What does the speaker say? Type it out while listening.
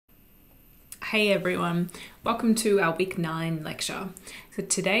Hey everyone, welcome to our week 9 lecture. So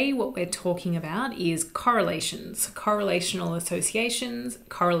today what we're talking about is correlations, correlational associations,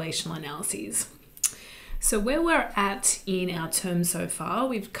 correlational analyses. So where we're at in our term so far,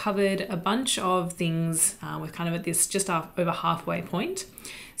 we've covered a bunch of things. We're kind of at this just over halfway point.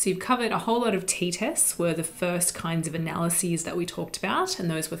 So you've covered a whole lot of t-tests were the first kinds of analyses that we talked about,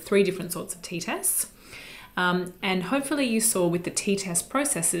 and those were 3 different sorts of t-tests. And hopefully you saw with the t-test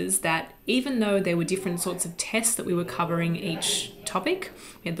processes that even though there were different sorts of tests that we were covering each topic,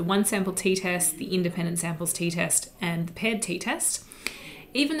 we had the one sample t-test, the independent samples t-test, and the paired t-test,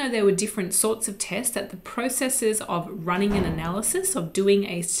 even though there were different sorts of tests, that the processes of running an analysis, of doing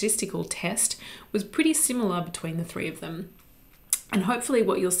a statistical test, was pretty similar between the 3 of them. And hopefully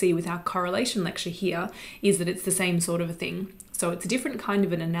what you'll see with our correlation lecture here is that it's the same sort of a thing. So it's a different kind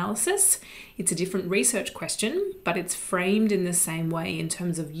of an analysis, it's a different research question, but it's framed in the same way in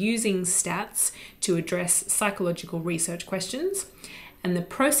terms of using stats to address psychological research questions. And the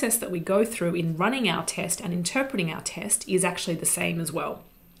process that we go through in running our test and interpreting our test is actually the same as well.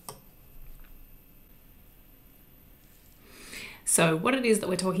 So what it is that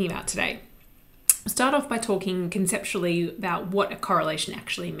we're talking about today. I'll start off by talking conceptually about what a correlation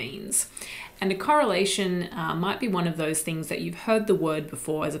actually means. And a correlation might be one of those things that you've heard the word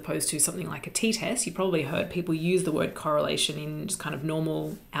before as opposed to something like a t-test. You probably heard people use the word correlation in just kind of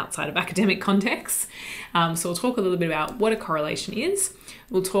normal outside of academic contexts. So we'll talk a little bit about what a correlation is.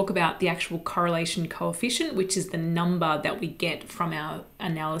 We'll talk about the actual correlation coefficient, which is the number that we get from our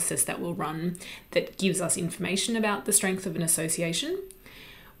analysis that we'll run that gives us information about the strength of an association.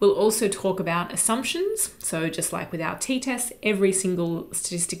 We'll also talk about assumptions. So just like with our t-test, every single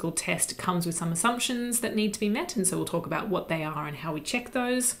statistical test comes with some assumptions that need to be met. And so we'll talk about what they are and how we check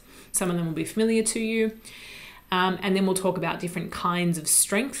those. Some of them will be familiar to you. And then we'll talk about different kinds of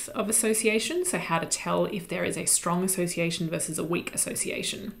strength of association. So how to tell if there is a strong association versus a weak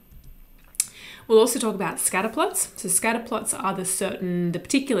association. We'll also talk about scatter plots. So scatter plots are the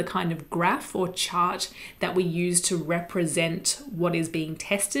particular kind of graph or chart that we use to represent what is being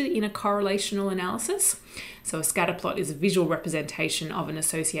tested in a correlational analysis. So a scatter plot is a visual representation of an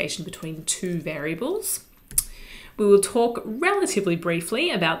association between 2 variables. We will talk relatively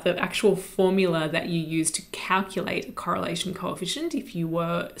briefly about the actual formula that you use to calculate a correlation coefficient if you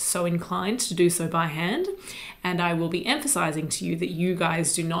were so inclined to do so by hand. And I will be emphasizing to you that you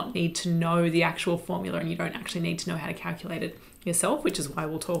guys do not need to know the actual formula and you don't actually need to know how to calculate it yourself, which is why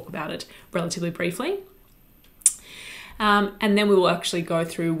we'll talk about it relatively briefly. And then we will actually go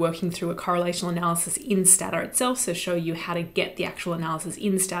through working through a correlational analysis in Stata itself, so show you how to get the actual analysis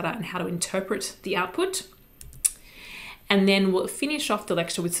in Stata and how to interpret the output. And then we'll finish off the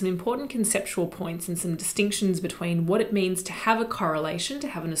lecture with some important conceptual points and some distinctions between what it means to have a correlation, to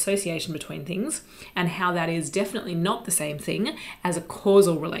have an association between things, and how that is definitely not the same thing as a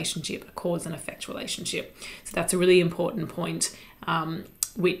causal relationship, a cause and effect relationship. So that's a really important point,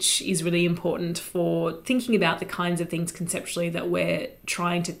 which is really important for thinking about the kinds of things conceptually that we're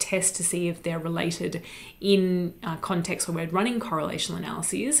trying to test to see if they're related in contexts where we're running correlational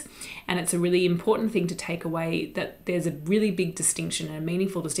analyses. And it's a really important thing to take away that there's a really big distinction and a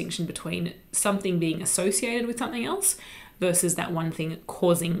meaningful distinction between something being associated with something else versus that one thing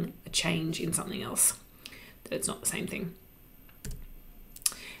causing a change in something else. That it's not the same thing.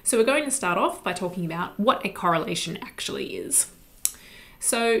 So we're going to start off by talking about what a correlation actually is.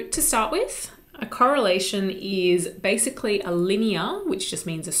 So to start with, a correlation is basically a linear, which just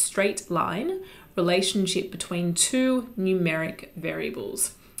means a straight line, relationship between 2 numeric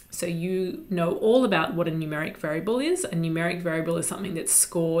variables. So you know all about what a numeric variable is. A numeric variable is something that's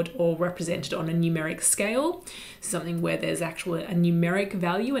scored or represented on a numeric scale, something where there's actually a numeric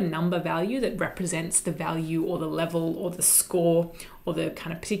value, a number value that represents the value or the level or the score or the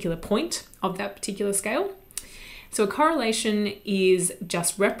kind of particular point of that particular scale. So a correlation is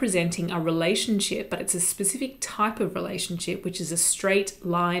just representing a relationship, but it's a specific type of relationship, which is a straight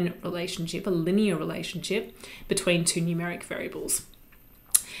line relationship, a linear relationship between 2 numeric variables.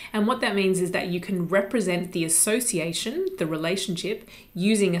 And what that means is that you can represent the association, the relationship,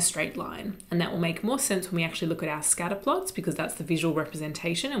 using a straight line. And that will make more sense when we actually look at our scatter plots, because that's the visual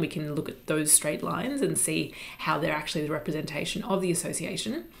representation and we can look at those straight lines and see how they're actually the representation of the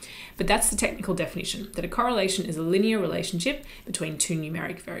association. But that's the technical definition, that a correlation is a linear relationship between 2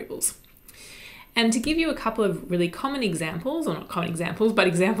 numeric variables. And to give you a couple of really common examples, or not common examples, but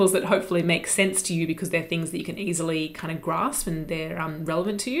examples that hopefully make sense to you because they're things that you can easily kind of grasp and they're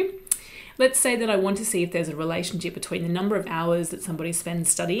relevant to you. Let's say that I want to see if there's a relationship between the number of hours that somebody spends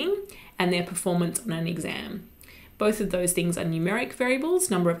studying and their performance on an exam. Both of those things are numeric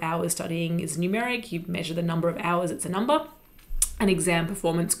variables. Number of hours studying is numeric. You measure the number of hours, it's a number. An exam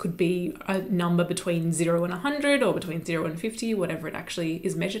performance could be a number between 0 and 100 or between 0 and 50, whatever it actually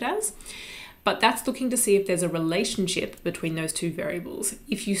is measured as. But that's looking to see if there's a relationship between those two variables.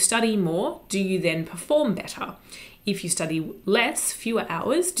 If you study more, do you then perform better? If you study less, fewer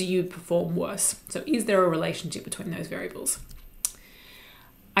hours, do you perform worse? So is there a relationship between those variables?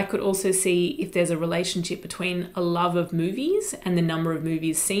 I could also see if there's a relationship between a love of movies and the number of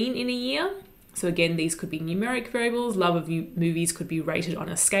movies seen in a year. So again, these could be numeric variables. Love of movies could be rated on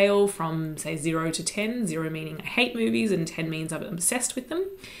a scale from, say, 0 to 10, 0 meaning I hate movies and 10 means I'm obsessed with them.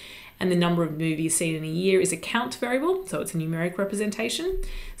 And the number of movies seen in a year is a count variable, so it's a numeric representation.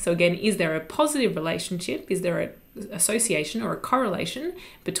 So again, is there a positive relationship? Is there an association or a correlation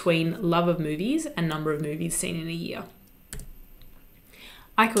between love of movies and number of movies seen in a year?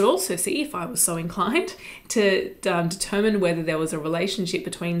 I could also see, if I was so inclined, to determine whether there was a relationship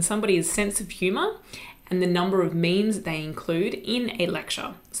between somebody's sense of humour and the number of memes they include in a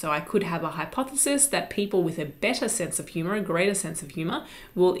lecture. So I could have a hypothesis that people with a better sense of humour, a greater sense of humour,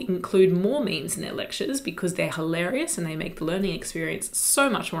 will include more memes in their lectures because they're hilarious and they make the learning experience so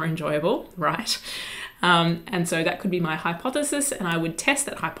much more enjoyable, right? And so that could be my hypothesis, and I would test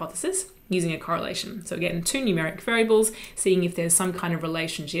that hypothesis using a correlation. So again, two numeric variables, seeing if there's some kind of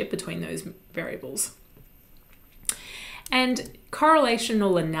relationship between those variables. And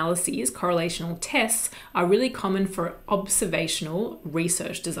correlational analyses, correlational tests, are really common for observational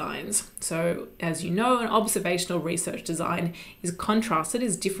research designs. So as you know, an observational research design is contrasted,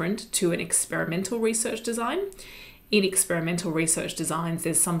 is different to an experimental research design. In experimental research designs,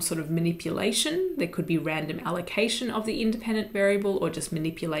 there's some sort of manipulation. There could be random allocation of the independent variable or just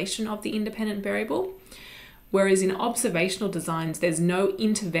manipulation of the independent variable. Whereas in observational designs, there's no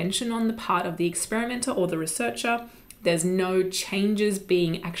intervention on the part of the experimenter or the researcher. There's no changes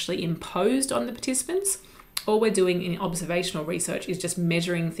being actually imposed on the participants. All we're doing in observational research is just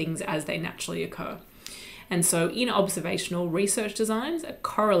measuring things as they naturally occur. And so in observational research designs, a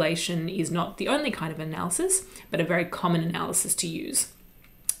correlation is not the only kind of analysis, but a very common analysis to use.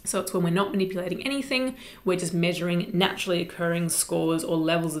 So it's when we're not manipulating anything, we're just measuring naturally occurring scores or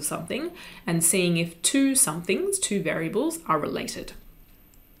levels of something and seeing if two variables are related.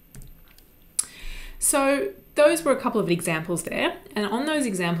 So those were a couple of examples there. And on those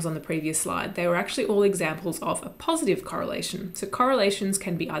examples on the previous slide, they were actually all examples of a positive correlation. So correlations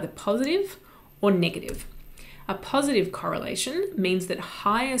can be either positive or negative. A positive correlation means that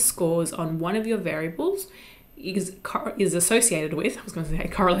higher scores on one of your variables is associated with,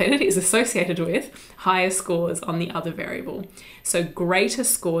 is associated with higher scores on the other variable. So greater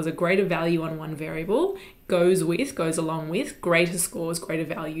scores, a greater value on one variable goes along with greater scores, greater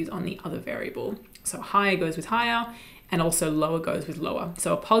values on the other variable. So higher goes with higher and also lower goes with lower.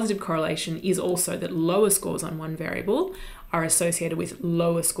 So a positive correlation is also that lower scores on one variable are associated with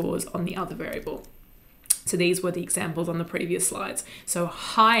lower scores on the other variable. So these were the examples on the previous slides. So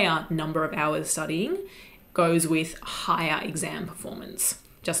higher number of hours studying goes with higher exam performance,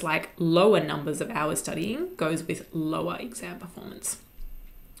 just like lower numbers of hours studying goes with lower exam performance.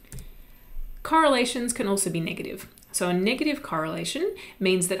 Correlations can also be negative. So a negative correlation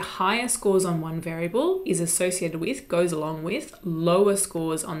means that higher scores on one variable is associated with, goes along with, lower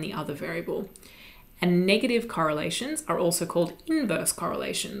scores on the other variable. And negative correlations are also called inverse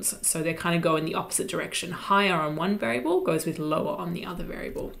correlations. So they kind of go in the opposite direction. Higher on one variable goes with lower on the other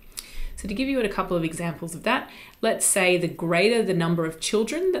variable. So to give you a couple of examples of that, let's say the greater the number of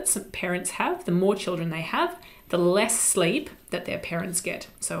children that some parents have, the more children they have, the less sleep that their parents get.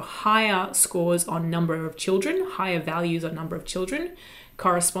 So higher scores on number of children, higher values on number of children,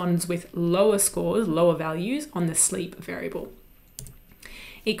 corresponds with lower scores, lower values on the sleep variable.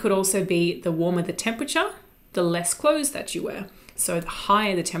 It could also be the warmer the temperature, the less clothes that you wear. So the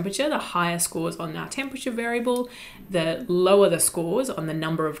higher the temperature, the higher scores on our temperature variable, the lower the scores on the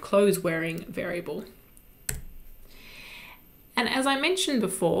number of clothes wearing variable. And as I mentioned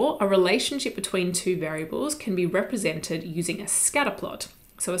before, a relationship between two variables can be represented using a scatter plot.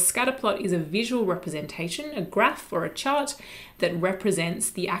 So a scatter plot is a visual representation, a graph or a chart that represents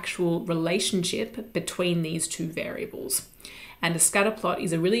the actual relationship between these two variables. And a scatter plot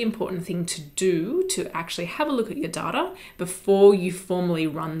is a really important thing to do to actually have a look at your data before you formally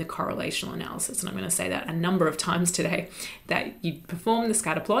run the correlational analysis. And I'm going to say that a number of times today, that you perform the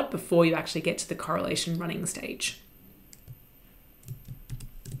scatter plot before you actually get to the correlation running stage.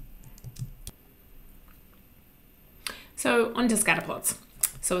 So onto scatter plots.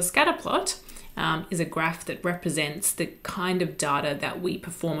 So a scatter plot is a graph that represents the kind of data that we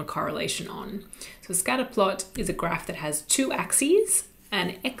perform a correlation on. So a scatter plot is a graph that has two axes,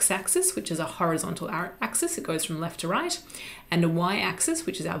 an x-axis, which is a horizontal axis, it goes from left to right, and a y-axis,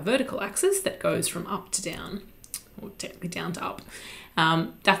 which is our vertical axis that goes from up to down, or technically down to up.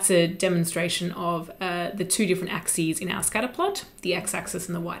 That's a demonstration of the two different axes in our scatter plot, the x-axis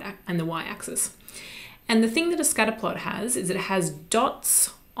and the y-axis. And the thing that a scatter plot has is it has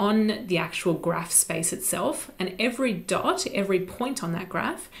dots on the actual graph space itself, and every dot, every point on that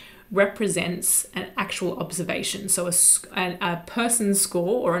graph represents an actual observation. So a person's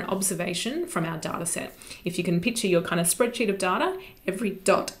score or an observation from our data set. If you can picture your kind of spreadsheet of data, every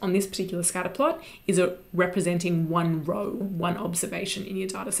dot on this particular scatter plot is representing one row, one observation in your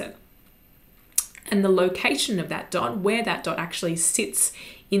data set. And the location of that dot, where that dot actually sits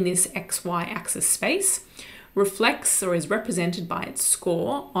in this XY axis space, reflects or is represented by its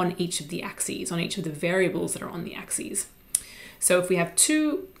score on each of the axes, on each of the variables that are on the axes. So if we have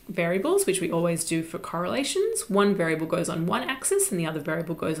two variables, which we always do for correlations, one variable goes on one axis and the other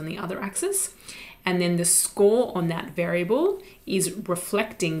variable goes on the other axis. And then the score on that variable is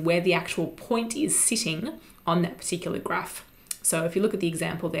reflecting where the actual point is sitting on that particular graph. So if you look at the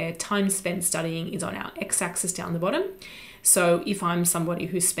example there, time spent studying is on our x-axis down the bottom. So if I'm somebody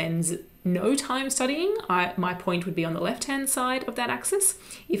who spends no time studying, my point would be on the left-hand side of that axis.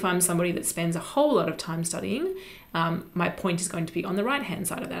 If I'm somebody that spends a whole lot of time studying, my point is going to be on the right-hand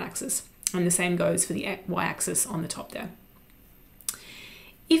side of that axis. And the same goes for the y-axis on the top there.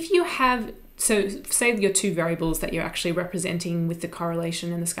 If you have, so say your two variables that you're actually representing with the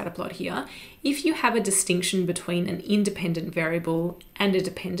correlation and the scatter plot here, if you have a distinction between an independent variable and a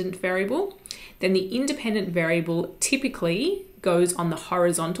dependent variable, then the independent variable typically goes on the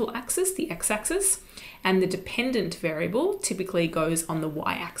horizontal axis, the x-axis, and the dependent variable typically goes on the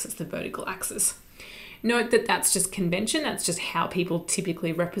y-axis, the vertical axis. Note that that's just convention, that's just how people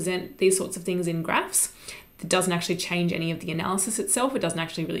typically represent these sorts of things in graphs. It doesn't actually change any of the analysis itself, it doesn't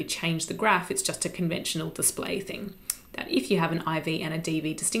actually really change the graph, it's just a conventional display thing. That if you have an IV and a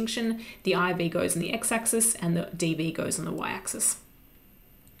DV distinction, the IV goes on the x-axis and the DV goes on the y-axis.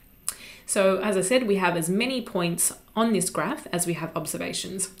 So as I said, we have as many points on this graph as we have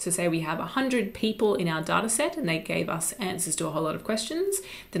observations. So say we have 100 people in our data set and they gave us answers to a whole lot of questions,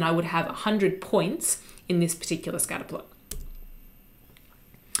 then I would have 100 points in this particular scatter plot.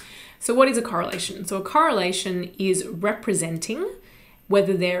 So what is a correlation? So a correlation is representing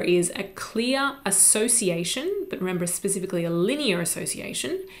whether there is a clear association, but remember specifically a linear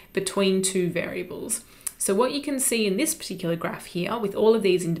association between two variables. So what you can see in this particular graph here with all of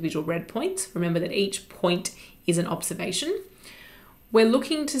these individual red points, remember that each point is an observation. We're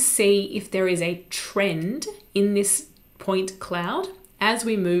looking to see if there is a trend in this point cloud as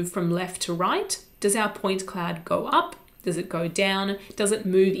we move from left to right. Does our point cloud go up? Does it go down? Does it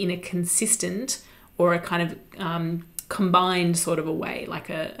move in a consistent or a kind of combined sort of a way,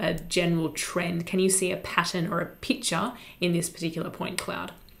 like a general trend? Can you see a pattern or a picture in this particular point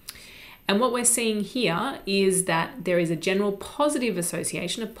cloud? And what we're seeing here is that there is a general positive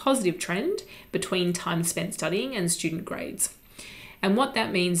association, a positive trend between time spent studying and student grades. And what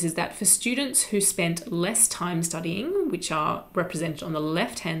that means is that for students who spent less time studying, which are represented on the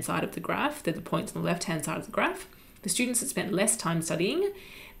left-hand side of the graph, they're the points on the left-hand side of the graph, the students that spent less time studying,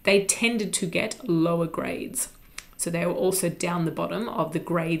 they tended to get lower grades. So they were also down the bottom of the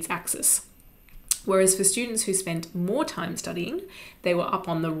grades axis. Whereas for students who spent more time studying, they were up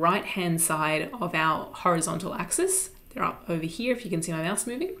on the right-hand side of our horizontal axis. They're up over here, if you can see my mouse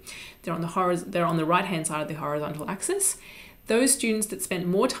moving. They're on the right-hand side of the horizontal axis. Those students that spent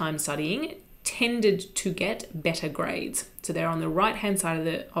more time studying tended to get better grades. So they're on the right-hand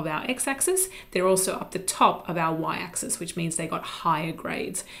side of our x-axis. They're also up the top of our y-axis, which means they got higher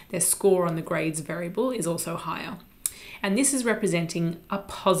grades. Their score on the grades variable is also higher. And this is representing a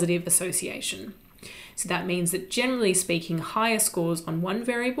positive association. So that means that generally speaking, higher scores on one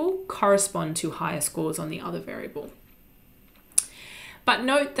variable correspond to higher scores on the other variable. But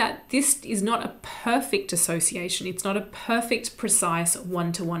note that this is not a perfect association. It's not a perfect, precise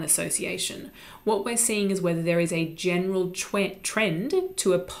one-to-one association. What we're seeing is whether there is a general trend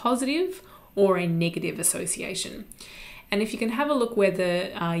to a positive or a negative association. And if you can have a look where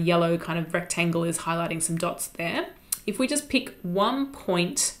the yellow kind of rectangle is highlighting some dots there, if we just pick one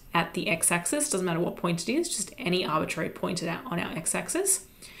point at the x-axis, doesn't matter what point it is, just any arbitrary point on our x-axis,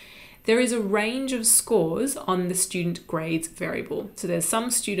 there is a range of scores on the student grades variable. So there's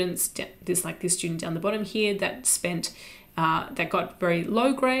some students, like this student down the bottom here, that got very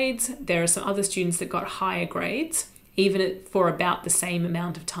low grades. There are some other students that got higher grades. even for about the same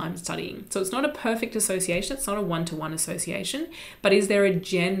amount of time studying. So it's not a perfect association, it's not a one-to-one association, but is there a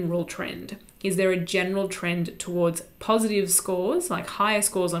general trend? Is there a general trend towards positive scores, like higher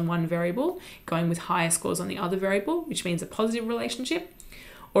scores on one variable, going with higher scores on the other variable, which means a positive relationship?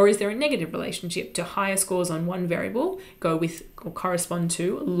 Or is there a negative relationship to higher scores on one variable go with or correspond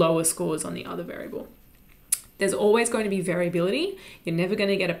to lower scores on the other variable? There's always going to be variability. You're never going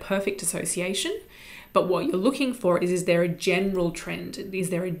to get a perfect association. But what you're looking for is there a general trend? Is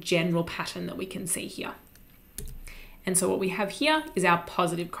there a general pattern that we can see here? And so what we have here is our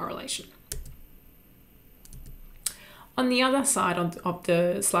positive correlation. On the other side of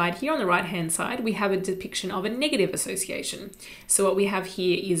the slide here, on the right-hand side, we have a depiction of a negative association. So what we have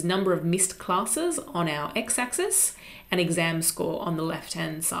here is number of missed classes on our x-axis and exam score on the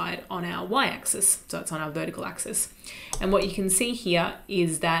left-hand side on our y-axis. So it's on our vertical axis. And what you can see here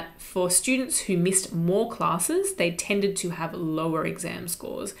is that for students who missed more classes, they tended to have lower exam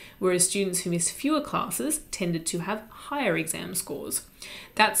scores, whereas students who missed fewer classes tended to have higher exam scores.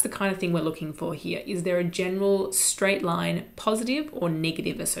 That's the kind of thing we're looking for here. Is there a general straight line positive or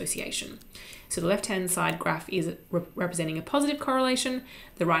negative association? So the left-hand side graph is representing a positive correlation,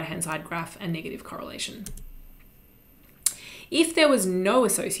 the right-hand side graph a negative correlation. If there was no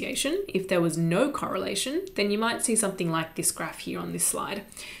association, if there was no correlation, then you might see something like this graph here on this slide.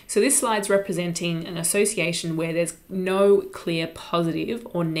 So this slide's representing an association where there's no clear positive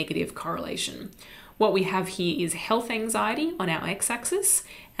or negative correlation. What we have here is health anxiety on our x-axis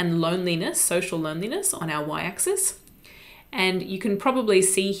and loneliness, social loneliness on our y-axis. And you can probably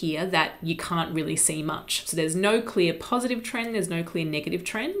see here that you can't really see much. So there's no clear positive trend, there's no clear negative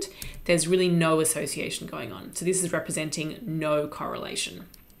trend. There's really no association going on. So this is representing no correlation.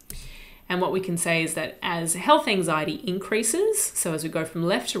 And what we can say is that as health anxiety increases, so as we go from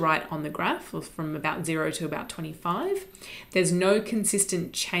left to right on the graph, or from about 0 to about 25, there's no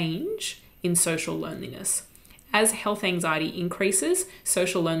consistent change in social loneliness. As health anxiety increases,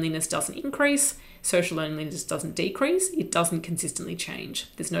 social loneliness doesn't increase, social loneliness doesn't decrease, it doesn't consistently change.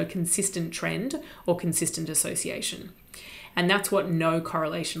 There's no consistent trend or consistent association. And that's what no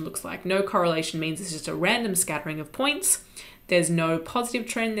correlation looks like. No correlation means it's just a random scattering of points. There's no positive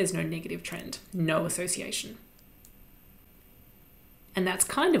trend, there's no negative trend, no association. And that's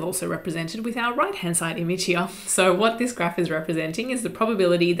kind of also represented with our right-hand side image here. So what this graph is representing is the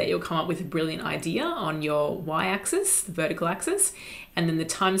probability that you'll come up with a brilliant idea on your y-axis, the vertical axis, and then the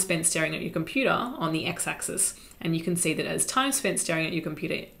time spent staring at your computer on the x-axis. And you can see that as time spent staring at your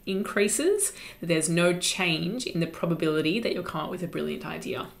computer increases, there's no change in the probability that you'll come up with a brilliant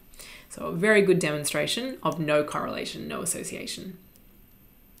idea. So a very good demonstration of no correlation, no association.